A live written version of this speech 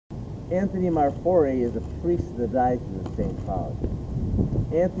Anthony Marfori is a priest of the Diocese of St.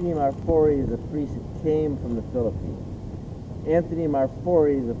 Anthony Marfori is a priest who came from the Philippines. Anthony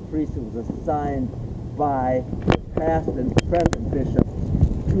Marfori is a priest who was assigned by the past and present bishops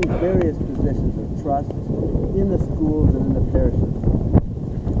to various positions of trust in the schools and in the parishes.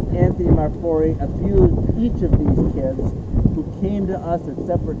 Anthony Marfori abused each of these kids who came to us at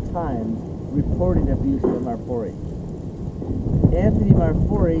separate times reporting abuse from Marfori. Anthony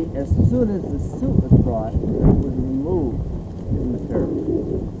Marfori, as soon as the suit was brought, was removed from the parish.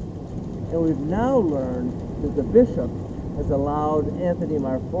 And we've now learned that the bishop has allowed Anthony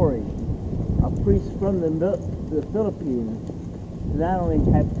Marfori, a priest from the Philippines, to not only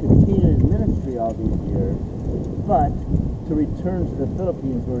have continued ministry all these years, but to return to the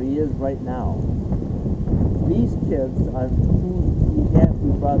Philippines where he is right now. These kids, on whose behalf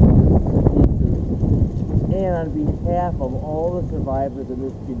we brought this thesis, and on behalf of all the survivors of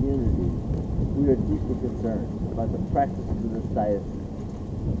this community, we are deeply concerned about the practices of this diocese.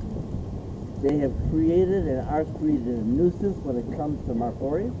 They have created and are creating a nuisance when it comes to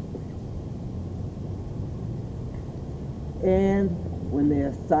Marfori. And when they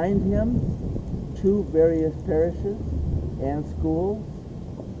assigned him to various parishes and schools,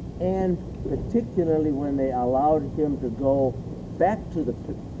 and particularly when they allowed him to go back to the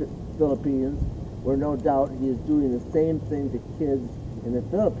Philippines, where no doubt he is doing the same thing to kids in the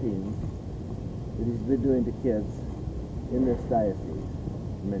Philippines that he's been doing to kids in this diocese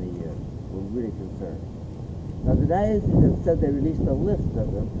for many years. We're really concerned. Now, the diocese has said they released a list of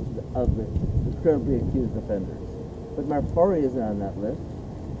the criminally accused offenders, but Marfori isn't on that list.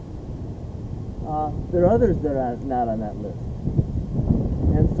 There are others that are not on that list.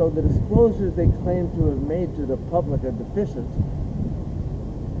 And so the disclosures they claim to have made to the public are deficient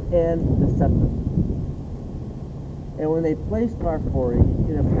and deceptive. And when they placed Marfori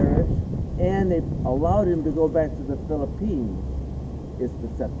in a parish and they allowed him to go back to the Philippines, it's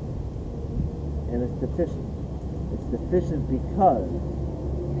deceptive. And it's deficient. It's deficient because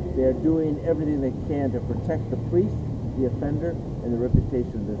they're doing everything they can to protect the priest, the offender, and the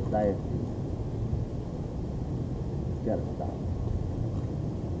reputation of this diocese. It's got to stop.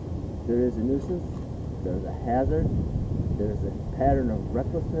 There is a nuisance, there's a hazard, there's a pattern of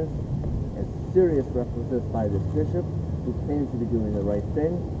recklessness, and serious recklessness by this bishop who claims to be doing the right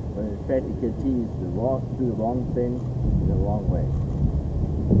thing, when in fact he continues to do the wrong thing in the wrong way.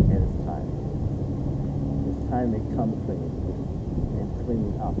 And it's time. It's time they come clean and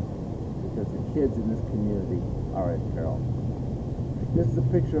clean up, because the kids in this community are at peril. This is a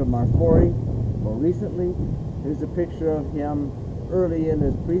picture of Marfori more recently. Here's a picture of him early in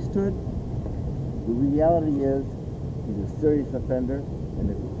his priesthood. The reality is he's a serious offender, and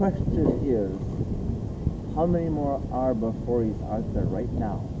the question is, how many more Marforis are there right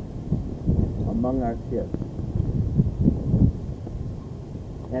now among our kids?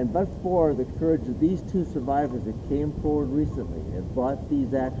 And but for the courage of these two survivors that came forward recently and brought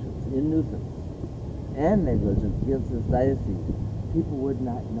these actions in nuisance and negligence against this diocese, people would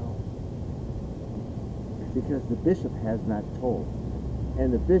not know, because the bishop has not told.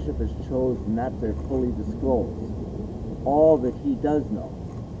 And the bishop has chosen not to fully disclose all that he does know,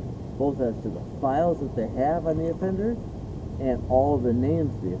 both as to the files that they have on the offenders and all the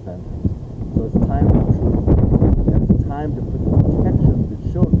names of the offenders. So it's time for truth. And it's time to put the protection of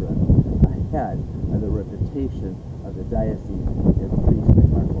the children ahead of the reputation of the diocese and priest like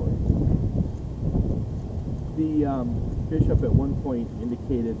Marfori. The bishop at one point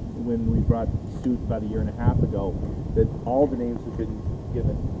indicated when we brought the suit about a year and a half ago that all the names have been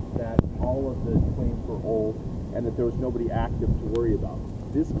given, that all of the claims were old, and that there was nobody active to worry about.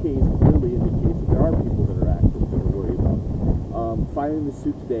 This case clearly indicates that there are people that are active to worry about. Filing the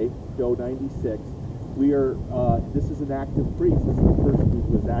suit today, Joe 96, this is an active priest. This is a person who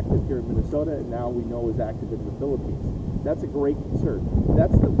was active here in Minnesota and now we know is active in the Philippines. That's a great concern.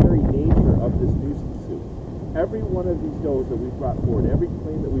 That's the very nature of this nuisance suit. Every one of these does that we've brought forward, every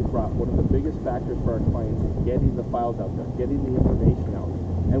claim that we've brought, one of the biggest factors for our clients is getting the files out there, getting the information out.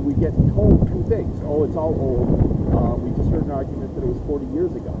 And we get told two things. Oh, it's all old. We just heard an argument that it was 40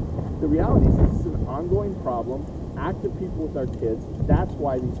 years ago. The reality is this is an ongoing problem. Active people with our kids. That's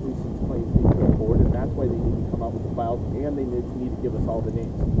why these nuisance claims need to go forward, and that's why they need to come out with the files, and they need to give us all the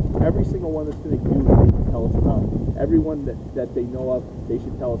names. Every single one that's been accused, they should tell us about. Everyone that they know of, they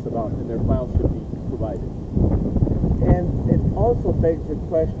should tell us about, and their files should be provided. And it also begs the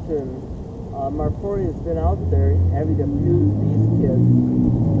question, Marfori has been out there having abused these kids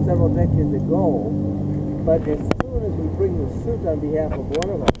several decades ago, but as soon as we bring the suit on behalf of one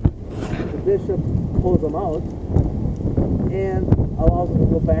of them, the bishop pulls them out and allows him to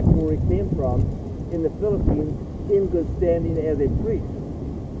go back to where he came from in the Philippines in good standing as a priest.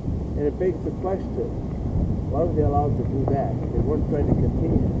 And it begs the question, why were they allowed to do that? They weren't trying to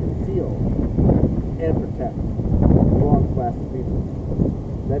continue to conceal and protect the wrong class of people.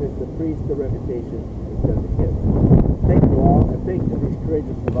 That is the priest, the reputation, instead of the kids. Thank you all, and thank you to these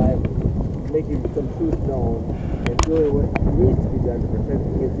courageous survivors, making some truth known and doing what needs to be done to protect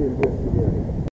the kids in this community.